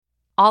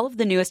All of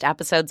the newest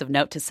episodes of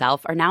Note to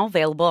Self are now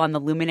available on the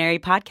Luminary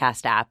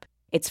podcast app.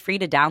 It's free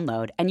to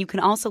download, and you can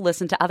also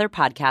listen to other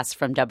podcasts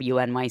from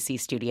WNYC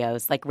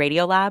Studios like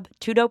Radiolab,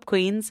 Two Dope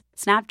Queens,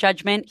 Snap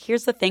Judgment,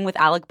 Here's the Thing with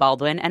Alec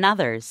Baldwin, and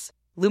others.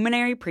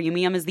 Luminary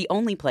Premium is the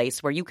only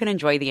place where you can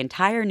enjoy the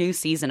entire new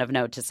season of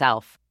Note to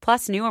Self,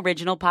 plus new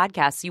original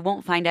podcasts you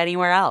won't find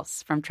anywhere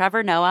else, from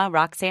Trevor Noah,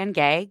 Roxanne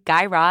Gay,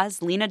 Guy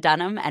Raz, Lena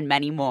Dunham, and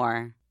many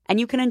more. And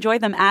you can enjoy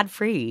them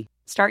ad-free.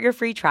 Start your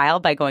free trial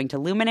by going to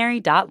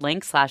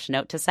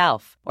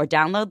luminary.link/note-to-self or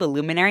download the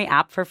Luminary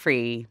app for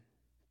free.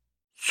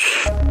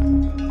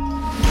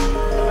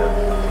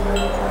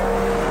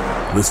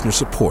 Listener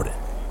supported.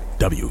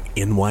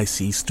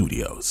 WNYC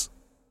Studios.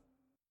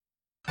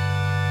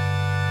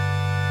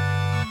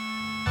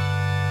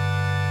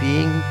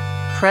 Being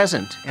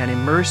present and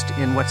immersed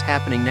in what's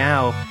happening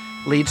now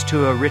leads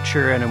to a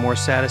richer and a more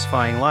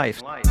satisfying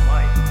life.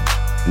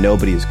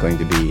 Nobody is going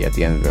to be at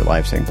the end of their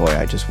life saying, boy,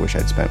 I just wish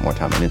I'd spent more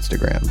time on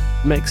Instagram.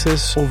 Makes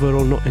us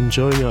overall not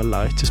enjoying our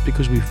life just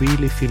because we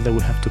really feel that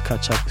we have to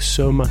catch up with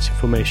so much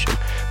information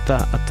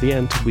that at the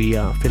end we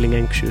are feeling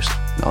anxious.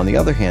 On the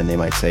other hand, they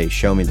might say,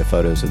 show me the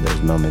photos of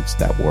those moments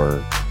that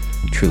were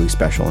truly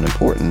special and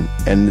important.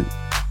 And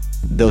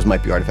those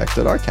might be artifacts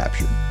that are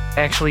captured.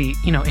 Actually,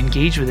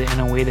 engage with it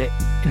in a way that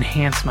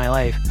enhanced my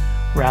life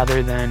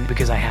rather than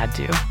because I had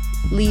to.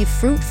 Leave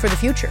fruit for the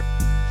future.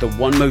 The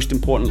one most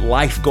important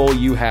life goal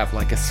you have,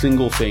 like a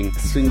single thing.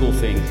 Can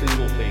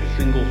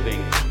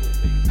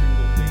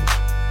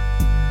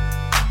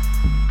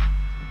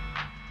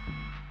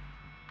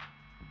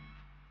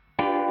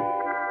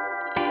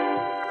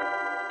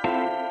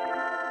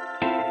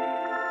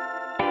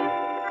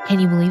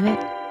you believe it?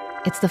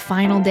 It's the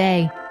final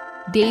day.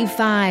 Day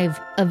 5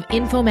 of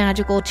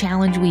Infomagical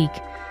Challenge Week.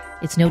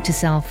 It's Note to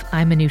Self.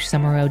 I'm Manoush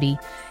Samarodi.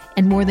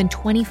 And more than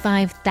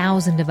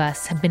 25,000 of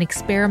us have been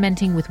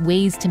experimenting with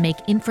ways to make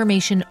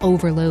information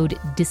overload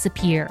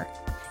disappear.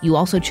 You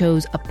also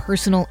chose a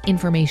personal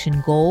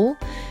information goal.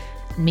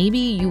 Maybe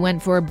you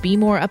went for be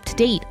more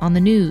up-to-date on the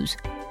news,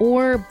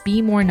 or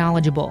be more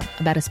knowledgeable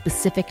about a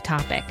specific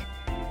topic.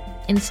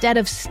 Instead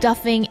of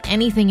stuffing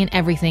anything and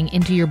everything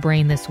into your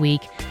brain this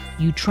week,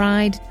 you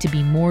tried to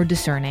be more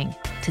discerning,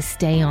 to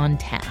stay on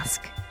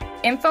task.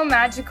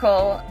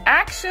 Infomagical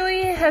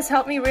actually has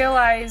helped me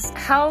realize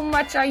how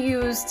much I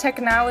use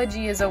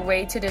technology as a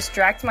way to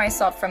distract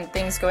myself from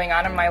things going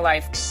on in my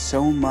life.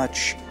 So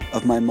much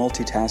of my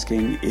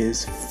multitasking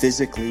is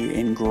physically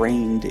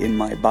ingrained in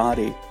my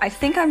body. I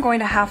think I'm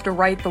going to have to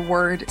write the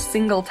word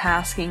single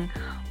tasking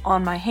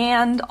on my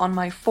hand, on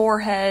my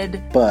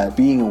forehead. But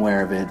being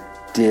aware of it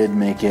did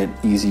make it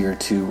easier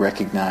to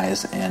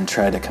recognize and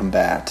try to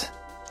combat.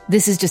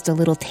 This is just a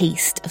little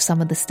taste of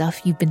some of the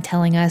stuff you've been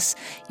telling us.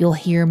 You'll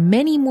hear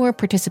many more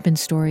participant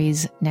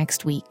stories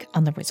next week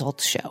on The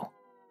Results Show.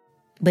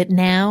 But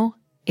now,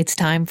 it's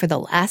time for the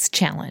last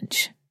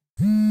challenge.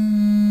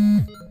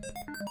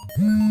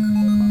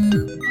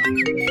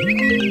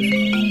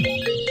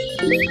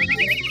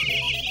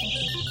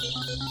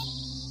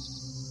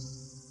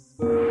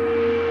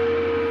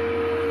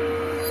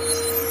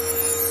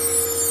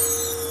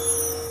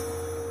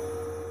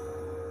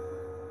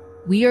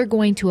 We are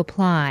going to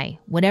apply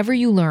whatever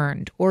you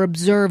learned or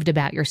observed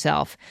about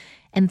yourself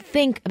and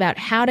think about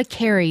how to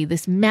carry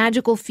this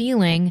magical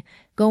feeling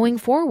going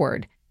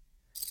forward.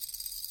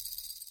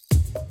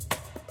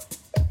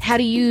 How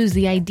to use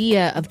the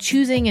idea of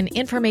choosing an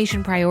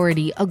information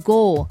priority, a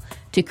goal,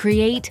 to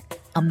create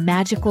a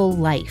magical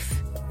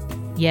life.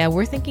 Yeah,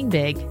 we're thinking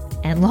big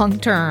and long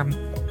term,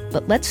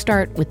 but let's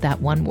start with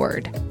that one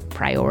word,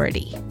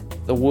 priority.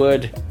 The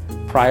word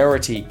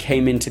priority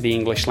came into the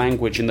English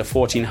language in the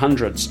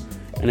 1400s,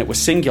 and it was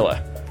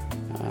singular.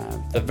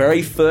 The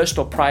very first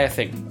or prior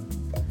thing.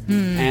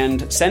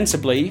 And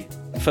sensibly,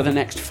 for the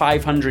next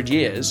 500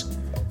 years,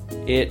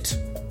 it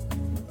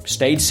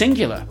stayed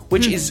singular,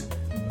 which is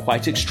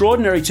quite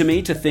extraordinary to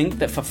me to think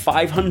that for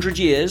 500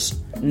 years,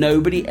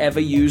 nobody ever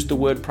used the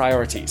word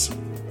priorities.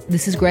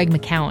 This is Greg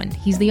McKeown.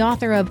 He's the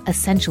author of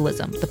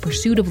Essentialism, The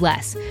Pursuit of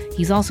Less.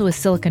 He's also a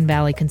Silicon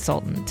Valley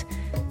consultant.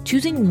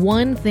 Choosing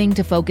one thing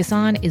to focus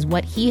on is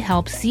what he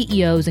helps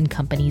CEOs and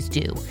companies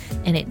do,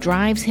 and it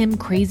drives him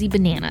crazy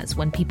bananas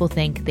when people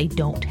think they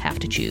don't have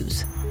to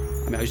choose.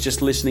 I was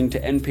just listening to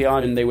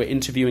NPR, and they were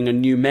interviewing a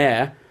new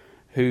mayor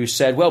who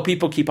said, well,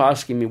 people keep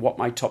asking me what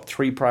my top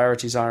 3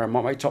 priorities are and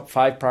what my top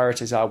 5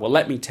 priorities are. Well,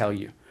 let me tell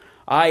you,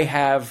 I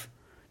have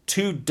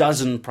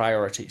 24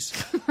 priorities,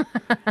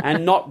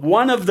 and not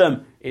one of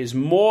them is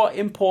more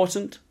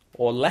important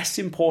or less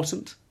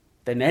important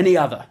than any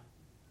other.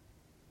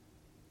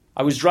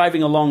 I was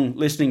driving along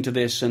listening to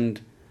this, and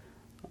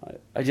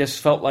I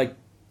just felt like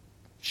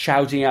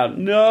shouting out,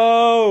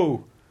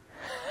 no!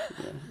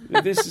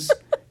 This is,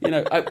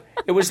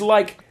 it was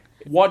like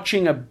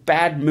watching a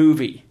bad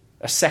movie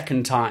a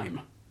second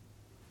time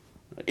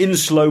in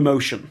slow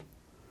motion.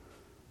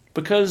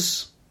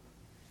 Because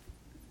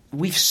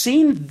we've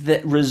seen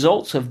the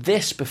results of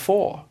this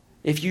before.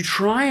 If you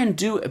try and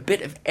do a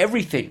bit of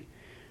everything,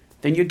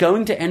 then you're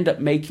going to end up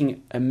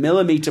making a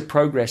millimeter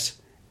progress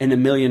in a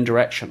million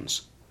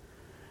directions.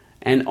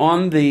 And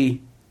on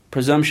the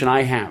presumption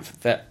I have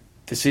that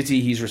the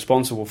city he's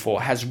responsible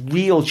for has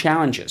real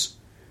challenges,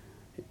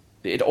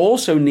 it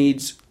also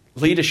needs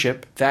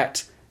leadership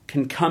that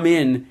can come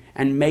in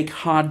and make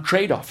hard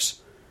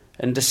trade-offs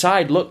and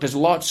decide, look, there's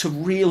lots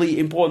of really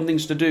important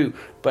things to do,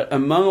 but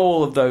among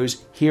all of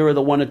those, here are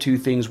the one or two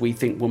things we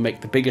think will make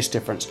the biggest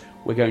difference.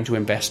 We're going to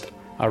invest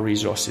our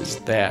resources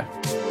there.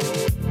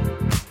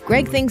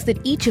 Greg thinks that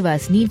each of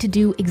us need to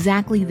do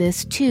exactly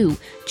this too.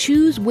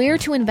 Choose where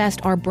to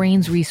invest our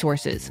brain's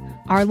resources,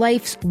 our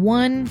life's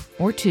one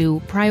or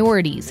two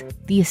priorities,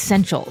 the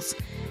essentials.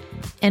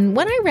 And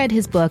when I read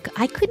his book,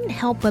 I couldn't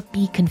help but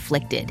be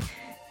conflicted.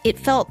 It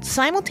felt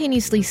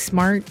simultaneously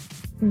smart,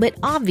 but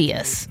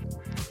obvious.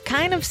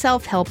 Kind of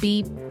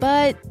self-helpy,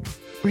 but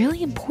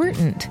really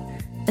important.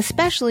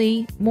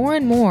 Especially more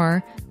and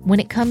more when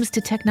it comes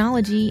to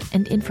technology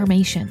and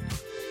information.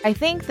 I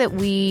think that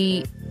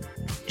we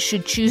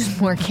should choose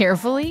more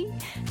carefully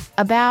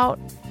about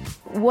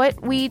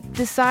what we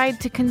decide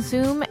to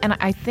consume. And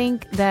I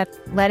think that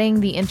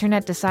letting the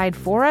internet decide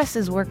for us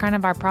is where kind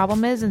of our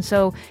problem is. And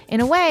so in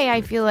a way,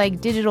 I feel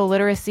like digital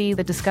literacy,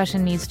 the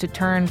discussion needs to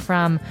turn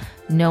from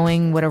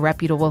knowing what a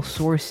reputable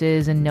source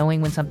is and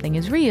knowing when something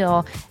is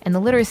real. And the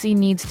literacy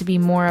needs to be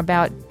more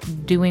about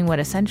doing what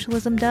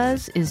essentialism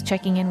does, is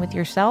checking in with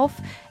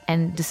yourself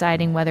and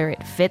deciding whether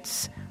it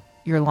fits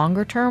your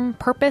longer term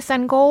purpose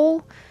and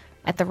goal.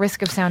 At the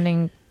risk of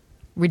sounding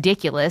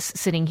ridiculous,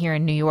 sitting here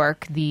in New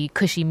York, the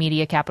cushy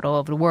media capital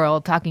of the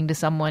world, talking to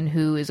someone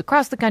who is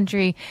across the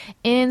country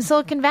in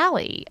Silicon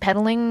Valley,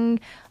 peddling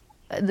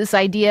this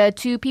idea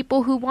to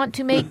people who want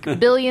to make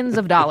billions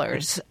of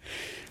dollars.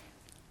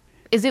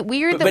 Is it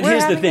weird that we're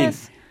having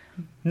this?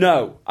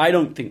 No, I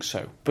don't think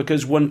so.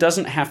 Because one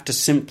doesn't have to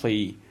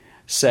simply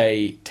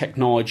say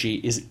technology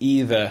is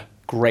either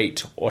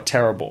great or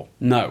terrible.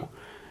 No.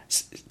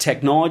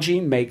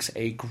 Technology makes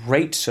a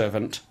great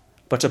servant,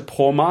 but a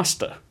poor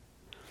master.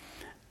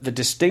 The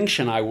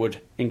distinction I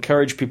would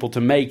encourage people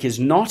to make is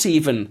not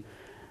even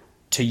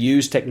to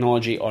use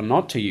technology or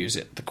not to use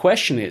it. The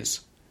question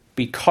is,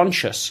 be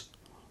conscious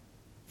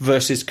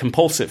versus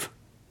compulsive.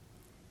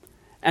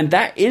 And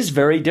that is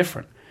very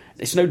different.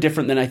 It's no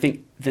different than, I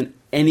think, than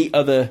any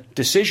other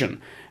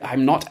decision.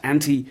 I'm not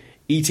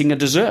anti-eating a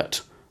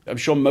dessert. I'm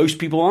sure most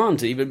people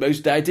aren't. Even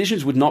most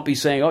dietitians would not be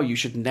saying, oh, you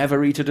should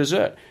never eat a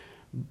dessert.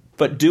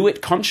 But do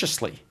it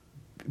consciously.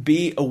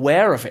 Be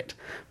aware of it.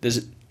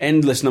 There's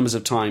endless numbers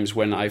of times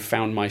when I've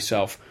found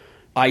myself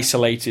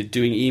isolated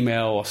doing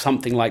email or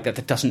something like that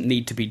that doesn't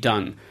need to be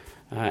done.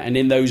 And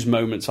in those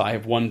moments, I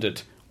have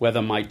wondered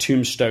whether my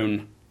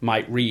tombstone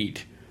might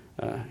read,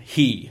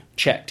 he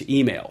checked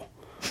email.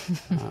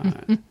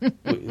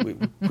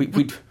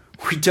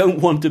 We don't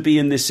want to be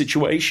in this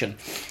situation.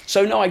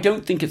 So no, I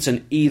don't think it's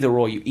an either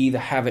or. You either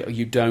have it or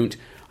you don't.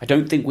 I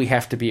don't think we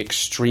have to be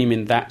extreme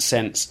in that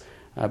sense.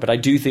 But I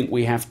do think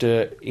we have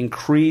to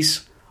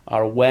increase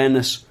our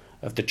awareness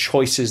of the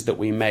choices that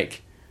we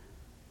make.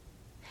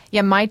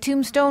 Yeah, my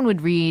tombstone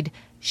would read,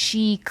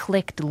 she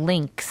clicked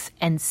links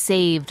and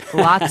saved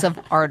lots of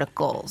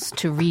articles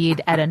to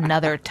read at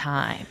another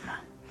time.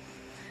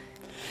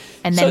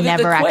 And then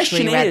never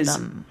actually read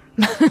them.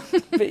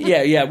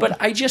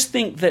 But I just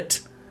think that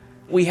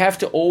we have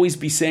to always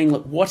be saying,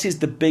 look, what is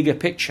the bigger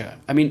picture?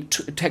 I mean,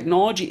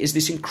 technology is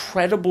this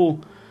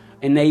incredible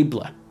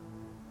enabler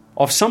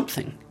of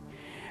something.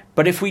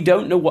 But if we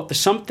don't know what the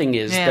something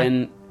is,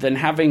 then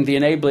having the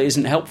enabler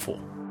isn't helpful.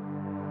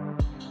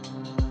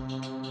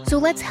 So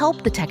let's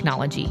help the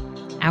technology,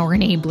 our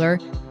enabler,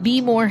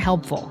 be more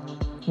helpful.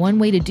 One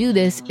way to do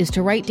this is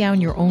to write down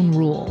your own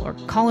rule or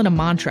call it a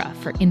mantra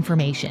for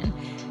information.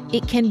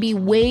 It can be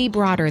way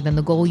broader than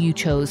the goal you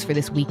chose for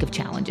this week of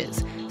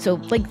challenges. So,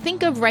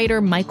 think of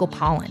writer Michael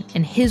Pollan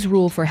and his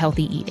rule for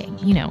healthy eating.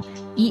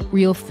 Eat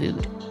real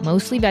food,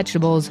 mostly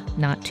vegetables,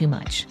 not too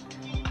much.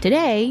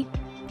 Today,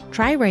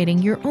 try writing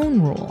your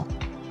own rule.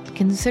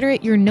 Consider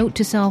it your note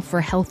to self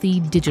for healthy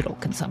digital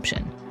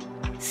consumption.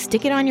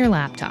 Stick it on your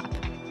laptop.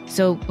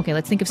 So,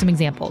 let's think of some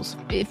examples.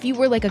 If you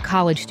were like a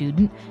college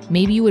student,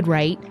 maybe you would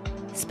write,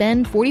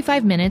 spend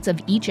 45 minutes of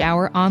each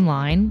hour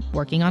online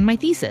working on my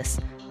thesis.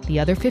 The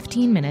other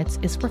 15 minutes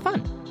is for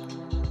fun.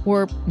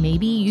 Or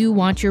maybe you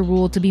want your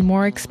rule to be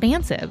more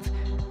expansive.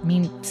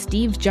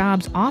 Steve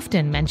Jobs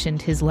often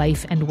mentioned his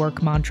life and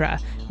work mantra,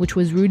 which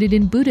was rooted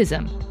in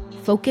Buddhism,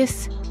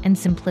 focus and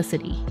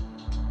simplicity.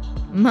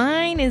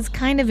 Mine is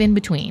kind of in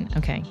between.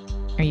 Okay,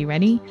 are you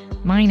ready?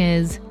 Mine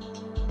is,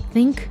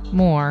 think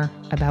more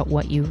about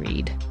what you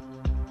read.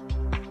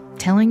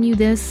 Telling you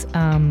this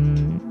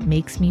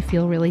makes me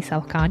feel really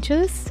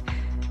self-conscious,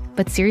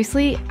 but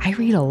seriously, I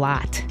read a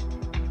lot.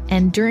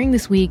 And during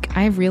this week,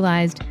 I've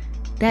realized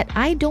that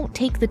I don't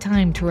take the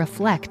time to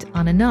reflect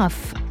on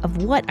enough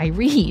of what I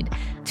read,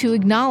 to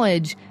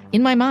acknowledge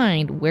in my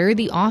mind where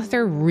the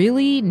author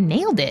really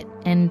nailed it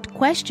and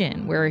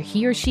question where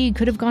he or she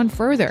could have gone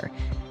further,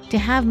 to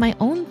have my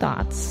own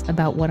thoughts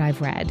about what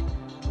I've read.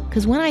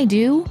 Because when I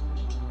do,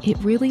 it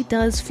really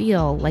does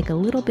feel like a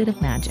little bit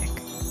of magic.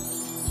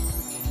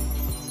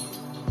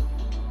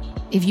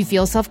 If you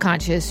feel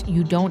self-conscious,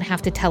 you don't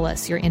have to tell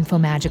us your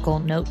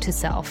Infomagical note to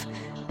self.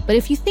 But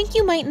if you think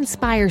you might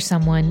inspire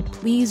someone,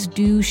 please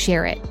do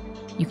share it.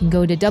 You can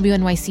go to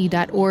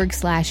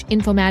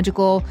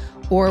wnyc.org/Infomagical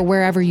or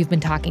wherever you've been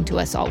talking to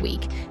us all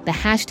week. The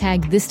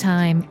hashtag this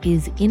time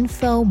is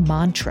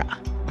InfoMantra.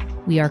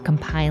 We are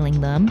compiling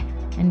them,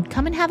 and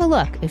come and have a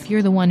look if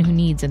you're the one who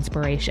needs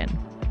inspiration.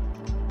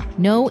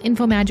 No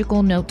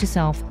Infomagical note to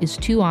self is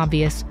too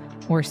obvious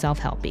or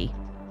self-helpy.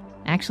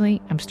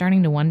 Actually, I'm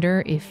starting to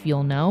wonder if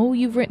you'll know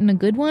you've written a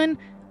good one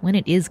when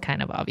it is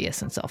kind of obvious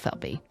and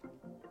self-helpy.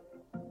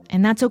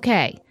 And that's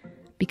okay,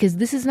 because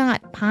this is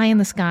not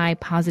pie-in-the-sky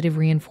positive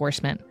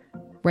reinforcement.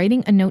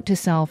 Writing a note to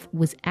self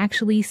was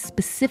actually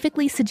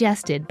specifically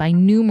suggested by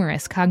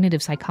numerous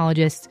cognitive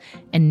psychologists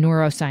and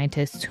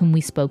neuroscientists whom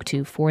we spoke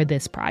to for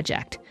this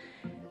project.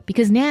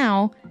 Because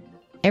now,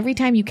 every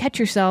time you catch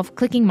yourself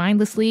clicking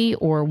mindlessly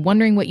or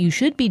wondering what you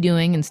should be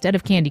doing instead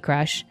of Candy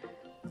Crush,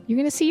 you're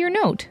going to see your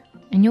note,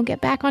 and you'll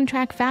get back on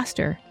track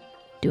faster,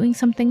 doing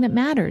something that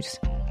matters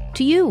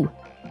to you,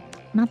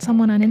 not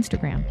someone on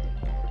Instagram.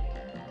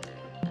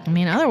 I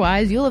mean,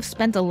 otherwise, you'll have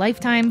spent a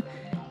lifetime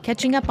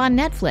catching up on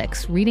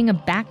Netflix, reading a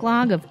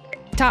backlog of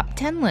top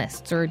 10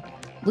 lists, or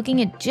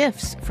looking at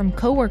GIFs from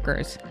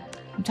coworkers.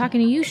 I'm talking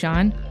to you,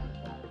 Sean.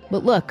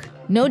 But look,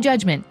 no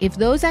judgment. If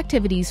those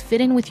activities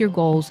fit in with your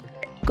goals,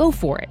 go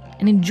for it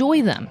and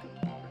enjoy them.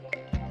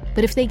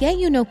 But if they get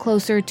you no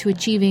closer to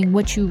achieving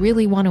what you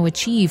really want to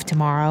achieve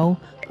tomorrow,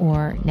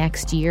 or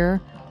next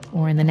year,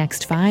 or in the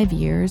next 5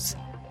 years,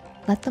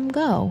 let them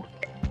go.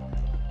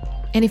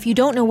 And if you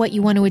don't know what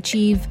you want to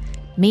achieve,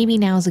 maybe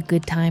now's a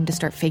good time to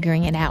start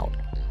figuring it out.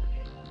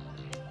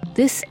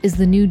 This is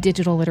the new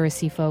digital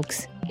literacy,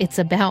 folks. It's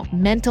about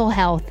mental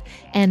health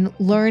and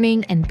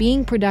learning and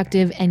being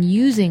productive and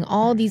using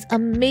all these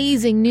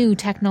amazing new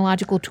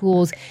technological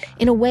tools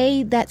in a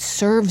way that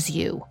serves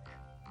you,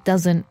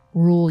 doesn't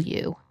rule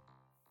you.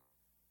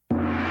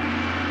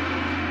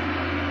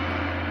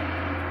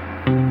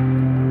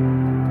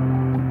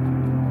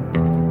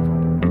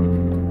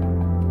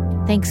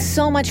 Thanks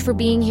so much for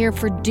being here,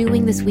 for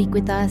doing this week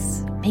with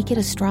us. Make it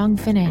a strong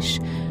finish.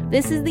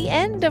 This is the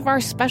end of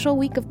our special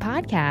week of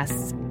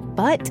podcasts.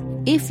 But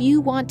if you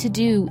want to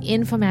do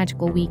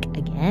Infomagical Week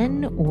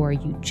again, or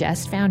you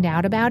just found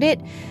out about it,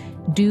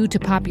 due to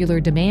popular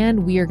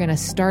demand, we are going to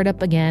start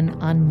up again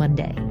on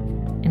Monday.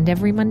 And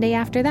every Monday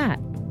after that,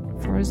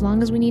 for as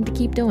long as we need to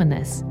keep doing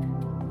this.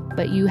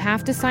 But you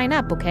have to sign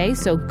up, okay?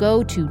 So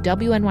go to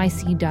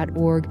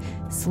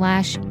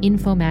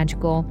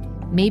wnyc.org/Infomagical.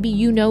 Maybe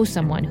you know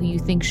someone who you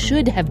think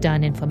should have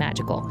done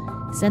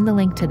Infomagical. Send the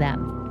link to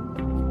them.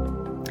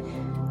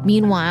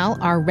 Meanwhile,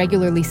 our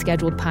regularly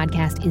scheduled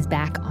podcast is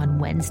back on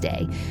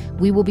Wednesday.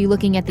 We will be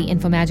looking at the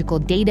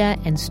Infomagical data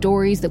and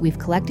stories that we've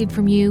collected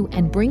from you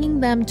and bringing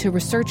them to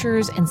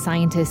researchers and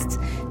scientists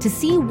to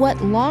see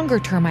what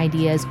longer-term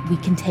ideas we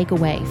can take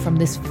away from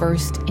this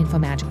first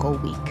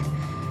Infomagical week.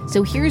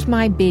 So here's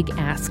my big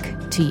ask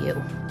to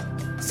you.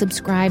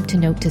 Subscribe to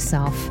Note to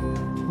Self.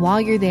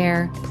 While you're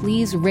there,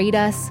 please rate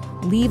us,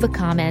 leave a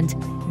comment.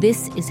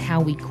 This is how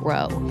we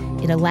grow.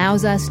 It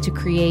allows us to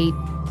create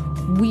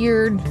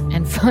weird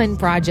and fun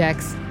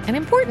projects and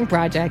important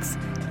projects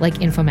like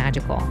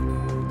Infomagical.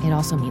 It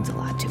also means a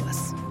lot to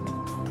us.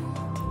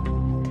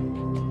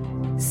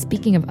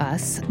 Speaking of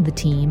us, the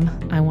team,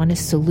 I want to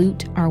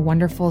salute our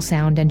wonderful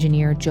sound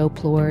engineer, Joe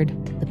Plord.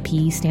 The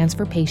P stands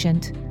for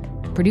patient.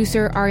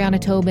 Producer Ariana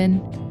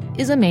Tobin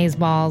is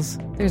amazeballs.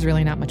 There's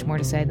really not much more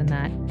to say than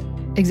that.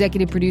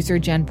 Executive producer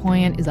Jen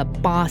Poyant is a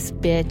boss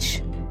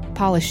bitch.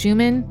 Paula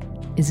Schumann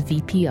is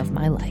VP of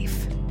my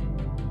life.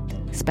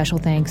 Special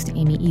thanks to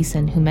Amy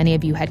Eason, who many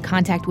of you had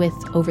contact with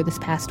over this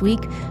past week,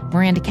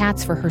 Miranda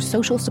Katz for her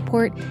social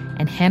support,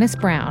 and Hannes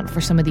Brown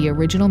for some of the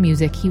original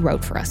music he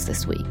wrote for us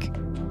this week.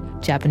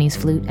 Japanese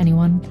flute,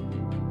 anyone?